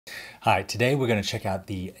Hi, today we're going to check out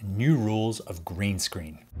the new rules of green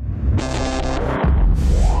screen.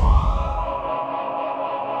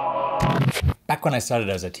 Back when I started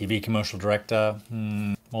as a TV commercial director,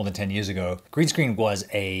 more than 10 years ago, green screen was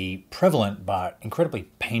a prevalent but incredibly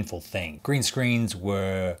painful thing. Green screens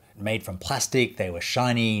were made from plastic, they were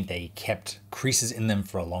shiny, they kept creases in them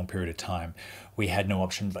for a long period of time. We had no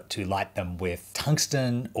option but to light them with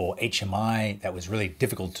tungsten or HMI. That was really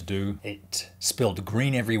difficult to do. It spilled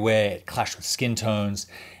green everywhere, it clashed with skin tones,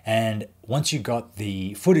 and once you got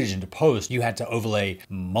the footage into post, you had to overlay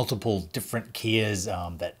multiple different keys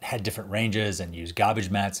that had different ranges and use garbage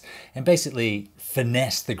mats and basically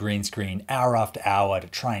finesse the green screen hour after hour to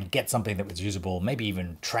try and get something that was usable, maybe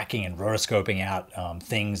even tracking and rotoscoping out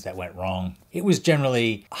things that went wrong. It was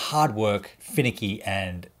generally hard work, finicky,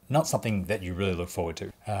 and not something that you really look forward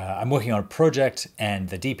to. I'm working on a project and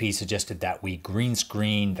the DP suggested that we green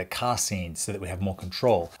screen the car scene so that we have more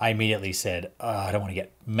control. I immediately said, I don't want to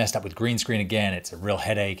get messed up with green screen again, it's a real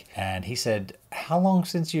headache. And he said, how long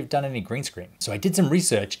since you've done any green screen? So I did some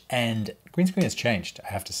research and green screen has changed,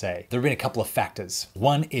 I have to say. There have been a couple of factors.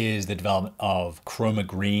 One is the development of chroma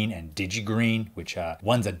green and digigreen, which are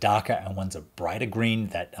one's a darker and one's a brighter green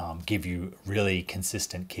that give you really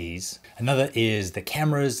consistent keys. Another is the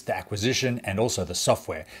cameras, the acquisition, and also the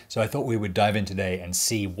software. So I thought we would dive in today and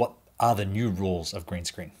see what are the new rules of green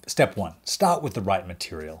screen. Step one, start with the right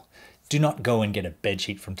material. Do not go and get a bed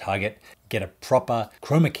sheet from Target. Get a proper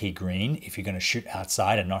chroma key green if you're going to shoot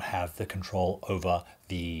outside and not have the control over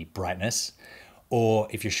the brightness. Or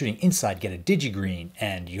if you're shooting inside, get a digigreen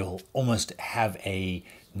and you'll almost have a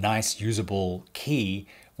nice usable key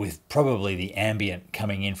with probably the ambient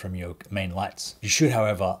coming in from your main lights. You should,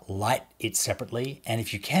 however, light it separately, and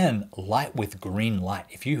if you can, light with green light.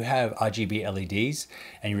 If you have RGB LEDs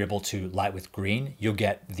and you're able to light with green, you'll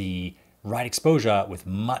get the right exposure with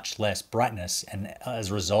much less brightness and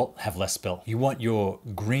as a result have less spill. You want your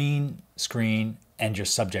green screen and your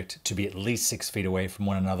subject to be at least 6 feet away from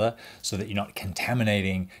one another so that you're not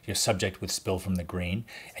contaminating your subject with spill from the green.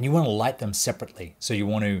 And you want to light them separately. So you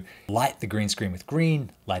want to light the green screen with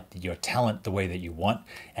green, light your talent the way that you want,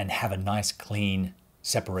 and have a nice clean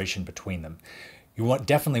separation between them. You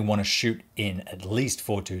definitely want to shoot in at least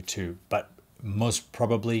 4:2:2, but most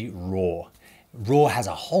probably RAW. RAW has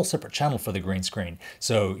a whole separate channel for the green screen,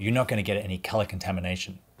 so you're not going to get any color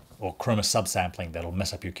contamination or chroma subsampling that'll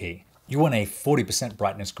mess up your key. You want a 40%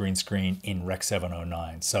 brightness green screen in Rec.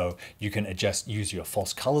 709, so you can use your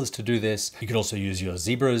false colors to do this. You could also use your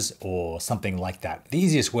zebras or something like that. The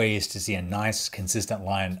easiest way is to see a nice consistent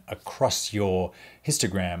line across your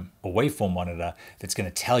histogram or waveform monitor that's going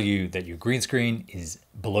to tell you that your green screen is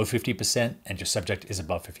below 50% and your subject is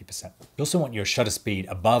above 50%. You also want your shutter speed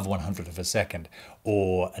above 100th of a second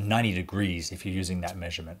or 90 degrees if you're using that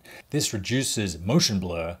measurement. This reduces motion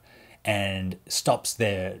blur and stops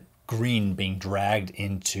the green being dragged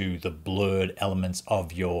into the blurred elements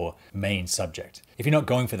of your main subject. If you're not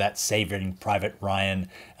going for that Saving Private Ryan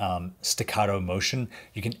staccato motion,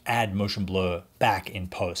 you can add motion blur back in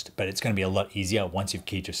post, but it's going to be a lot easier once you've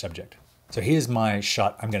keyed your subject. So here's my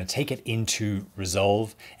shot. I'm going to take it into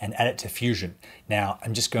Resolve and add it to Fusion. Now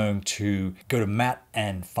I'm just going to go to Matte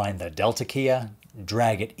and find the Delta keyer,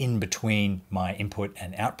 drag it in between my input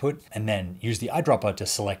and output, and then use the eyedropper to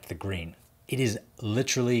select the green. It is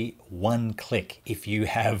literally one click if you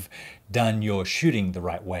have done your shooting the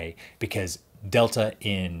right way, because Delta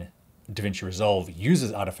in DaVinci Resolve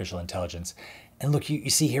uses artificial intelligence. And look, you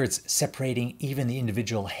see here it's separating even the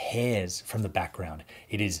individual hairs from the background.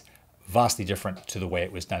 It is vastly different to the way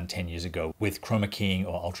it was done 10 years ago with chroma keying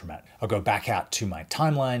or ultramat. I'll go back out to my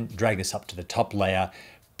timeline, drag this up to the top layer,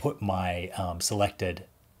 put my selected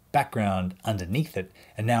background underneath it,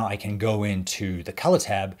 and now I can go into the color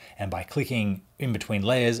tab, and by clicking in between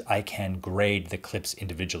layers I can grade the clips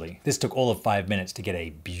individually. This took all of 5 minutes to get a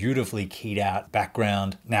beautifully keyed out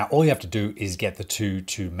background. Now all you have to do is get the two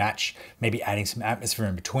to match, maybe adding some atmosphere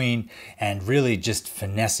in between and really just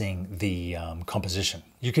finessing the composition.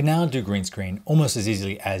 You can now do green screen almost as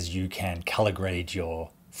easily as you can color grade your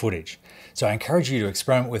footage. So I encourage you to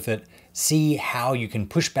experiment with it, see how you can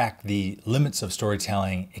push back the limits of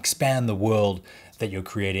storytelling, expand the world that you're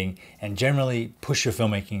creating, and generally push your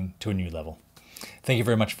filmmaking to a new level. Thank you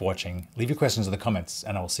very much for watching. Leave your questions in the comments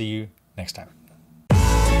and I will see you next time.